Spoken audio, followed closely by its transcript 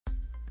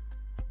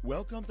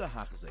Welcome to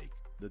Hachzik,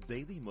 the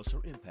Daily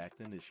Musar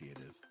Impact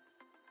Initiative.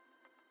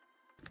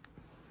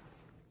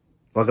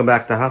 Welcome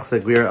back to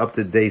Hachzik. We are up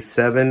to day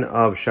 7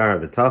 of Sha'ar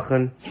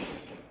Habitachon.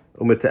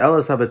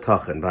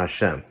 Habitachon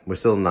b'Hashem. We're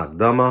still in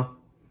Nakdama.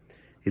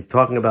 He's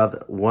talking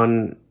about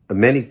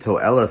many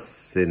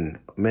to'elas, in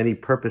many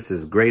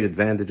purposes, great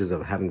advantages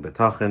of having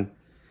Habitachon.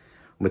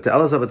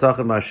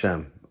 Habitachon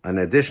b'Hashem. An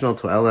additional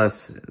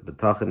to'elas,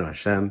 Habitachon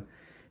b'Hashem,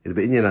 is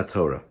b'inyan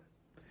Torah.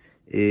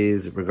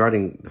 Is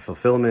regarding the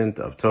fulfillment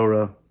of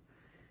Torah.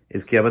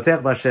 Is ki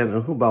abatech b'Hashem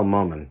and hu bal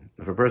mamon.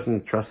 If a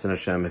person trusts in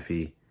Hashem, if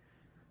he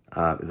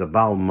is a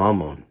bal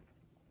mamon,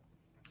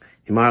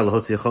 imar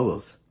lahotzi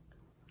chovos.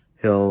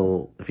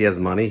 If he has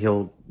money,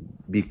 he'll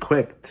be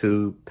quick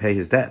to pay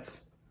his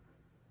debts.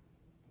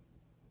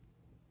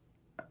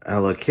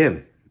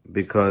 Elokim,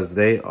 because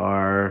they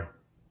are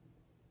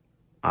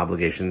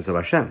obligations of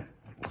Hashem.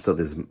 So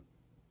there's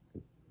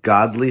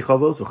godly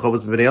chovos,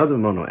 chovos b'nei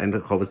adam mono, and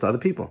chovos to other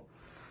people.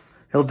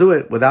 He'll do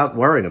it without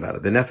worrying about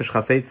it. The nefesh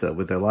chafetza,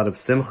 with a lot of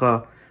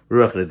simcha,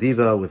 ruach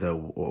rediva, with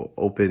an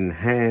open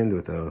hand,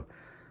 with a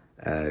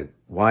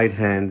wide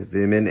hand.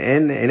 And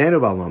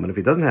if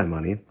he doesn't have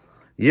money,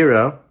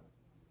 yira,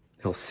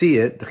 he'll see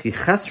it.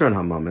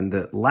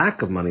 The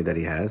lack of money that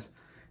he has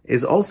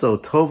is also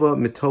tova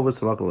mitova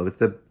savakolov.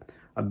 It's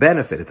a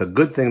benefit. It's a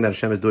good thing that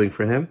Hashem is doing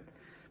for him.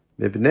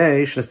 He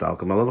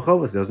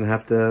doesn't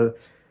have to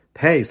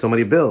pay so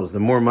many bills.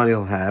 The more money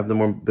he'll have, the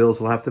more bills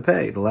he'll have to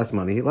pay. The less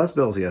money, less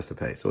bills he has to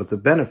pay. So it's a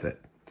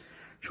benefit.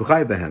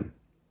 Shuchai behem.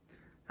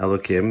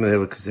 Elokim,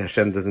 because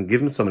Hashem doesn't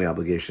give him so many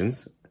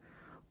obligations.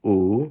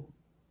 B'nei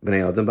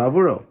adam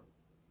ba'avuro.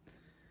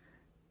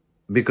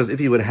 Because if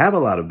he would have a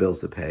lot of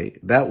bills to pay,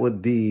 that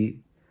would be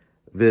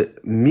the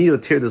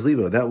miotir des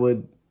libo. That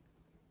would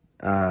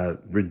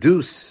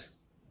reduce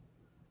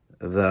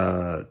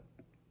the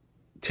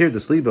tir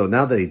des libo.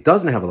 Now that he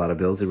doesn't have a lot of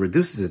bills, it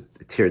reduces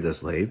the tir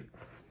des libo.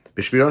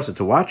 B'shmirasa,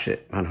 to watch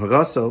it. On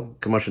Hagaso,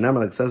 Kamoshanem,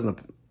 like says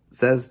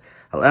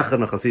Al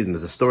Echad Chasidim.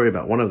 There's a story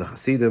about one of the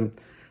Chasidim,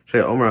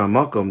 Shei Omer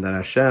HaMakom, that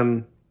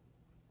Hashem,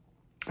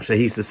 he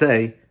used to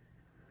say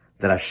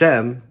that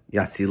Hashem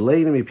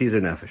Yatzileinu mi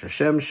Pizer Nefesh.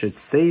 Hashem should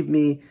save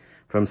me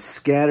from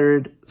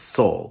scattered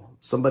soul.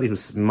 Somebody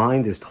whose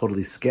mind is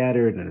totally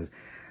scattered and has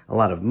a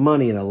lot of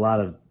money and a lot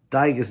of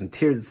daigas and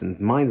tears and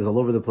mind is all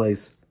over the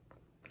place.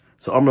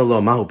 So Amar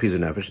lo mahu Pizer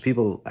Nefesh.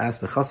 People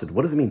ask the Chassid,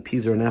 what does it mean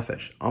Pizer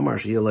Nefesh? Amar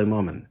she'ilei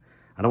mammon.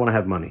 I don't want to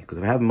have money, because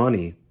if I have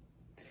money,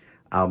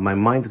 my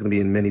mind's going to be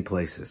in many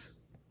places.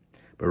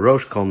 But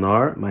Rosh Kol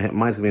Nar, my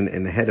mind's going to be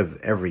in the head of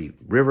every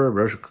river.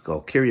 Rosh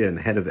Kol Kirya, in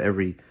the head of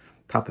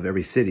top of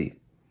every city.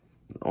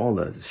 All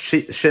the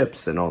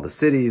ships and all the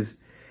cities.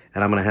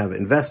 And I'm going to have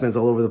investments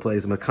all over the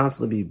place. I'm going to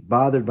constantly be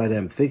bothered by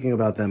them, thinking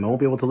about them. I won't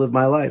be able to live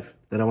my life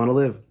that I want to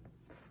live.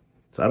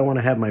 So I don't want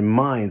to have my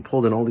mind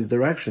pulled in all these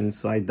directions.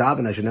 So I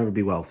daven I should never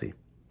be wealthy.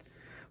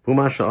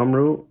 Humasha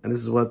Amru, and this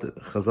is what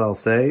Chazal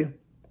say.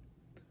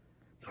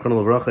 The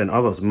more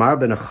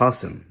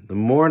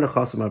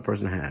nechasim a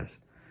person has,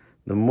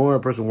 the more a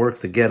person works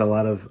to get a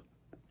lot of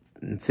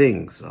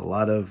things, a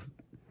lot of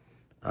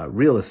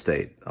real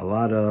estate, a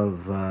lot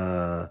of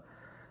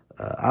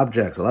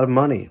objects, a lot of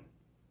money.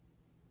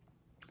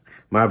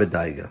 Marbe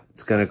daiga.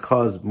 It's going to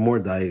cause more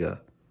daiga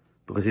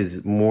because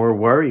he's more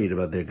worried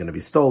about they're going to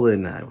be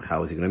stolen.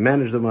 How is he going to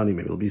manage the money?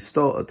 Maybe it'll be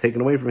taken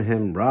away from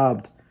him,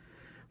 robbed.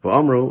 For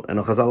Amru, and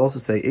Chazal also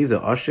say,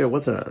 Eza Asher,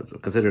 what's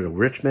considered a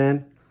rich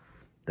man?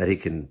 That he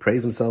can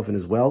praise himself in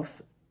his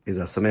wealth is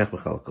a samech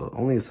b'chalko.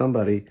 Only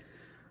somebody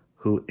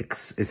who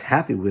is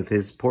happy with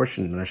his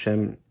portion that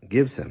Hashem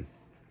gives him,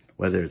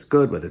 whether it's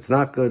good, whether it's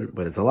not good,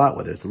 whether it's a lot,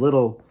 whether it's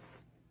little,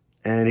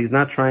 and he's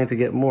not trying to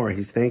get more.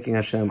 He's thanking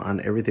Hashem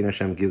on everything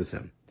Hashem gives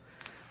him.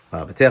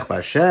 B'tech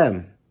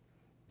b'Hashem,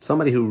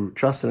 somebody who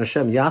trusts in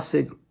Hashem,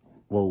 Yasig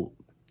will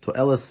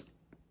to'elas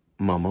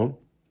mamon.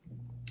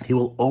 He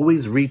will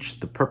always reach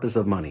the purpose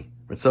of money.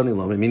 Ritzoni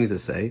lo, meaning to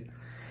say,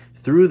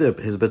 through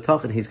his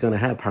betachon, he's going to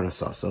have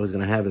parnasah, so he's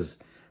going to have his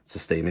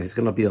sustainment. He's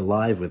going to be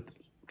alive with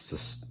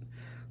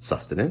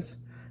sustenance.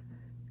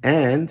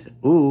 And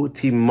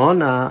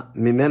timona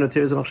mimenu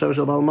tiras machshava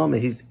shel bal mama.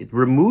 It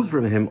removes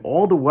from him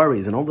all the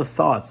worries and all the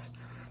thoughts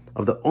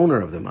of the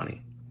owner of the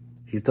money.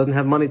 He doesn't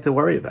have money to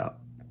worry about.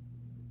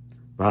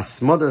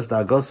 V'hasmodas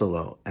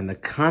da'agosolo, and the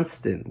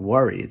constant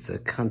worry. It's a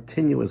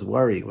continuous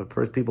worry where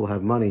people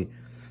have money.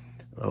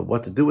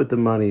 What to do with the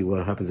money?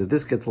 What happens if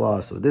this gets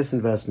lost? Or this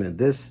investment?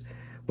 This.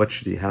 How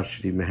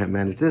should he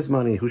manage this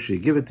money? Who should he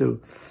give it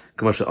to?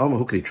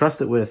 Who could he trust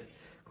it with?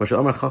 Like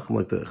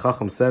the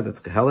Chacham said,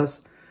 that's Kehelis.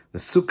 The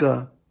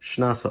Sukkah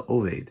Shnasa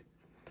Oved.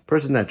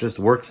 Person that just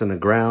works in the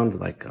ground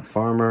like a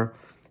farmer,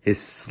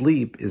 his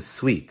sleep is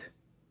sweet.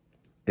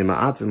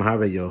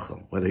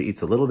 Whether he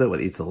eats a little bit,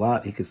 whether he eats a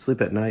lot, he could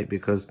sleep at night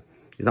because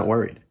he's not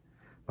worried.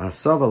 But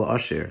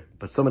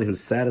somebody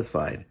who's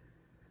satisfied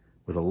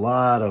with a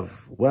lot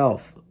of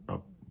wealth, a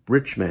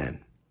rich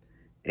man,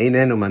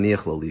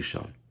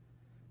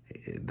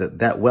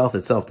 that wealth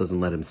itself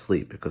doesn't let him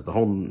sleep because the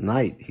whole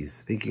night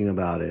he's thinking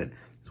about it,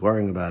 he's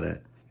worrying about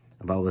it.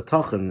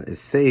 Habitachon is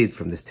saved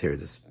from this tear,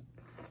 this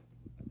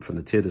from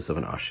the tirdus of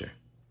an usher.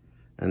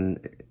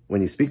 And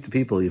when you speak to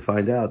people, you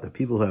find out that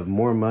people who have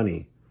more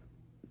money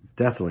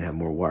definitely have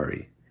more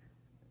worry.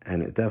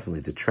 And it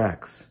definitely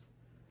detracts,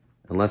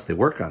 unless they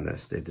work on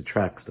this, it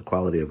detracts the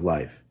quality of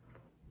life.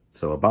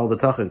 So a Baal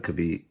Bitachon could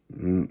be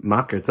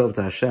Makar Tov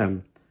to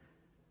Hashem,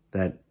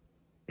 that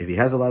if he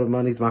has a lot of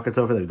money, he's Makar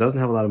Tov. If he doesn't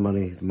have a lot of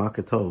money, he's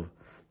Makar Tov.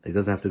 He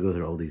doesn't have to go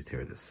through all these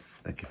tirdus.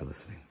 Thank you for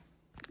listening.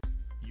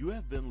 You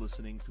have been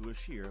listening to a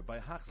shiur by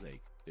Hachzeik.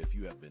 If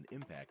you have been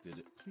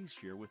impacted, please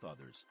share with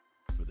others.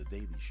 For the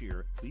daily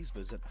shiur, please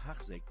visit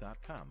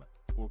Hachzeik.com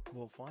or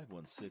call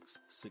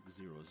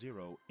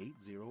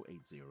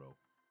 516-600-8080.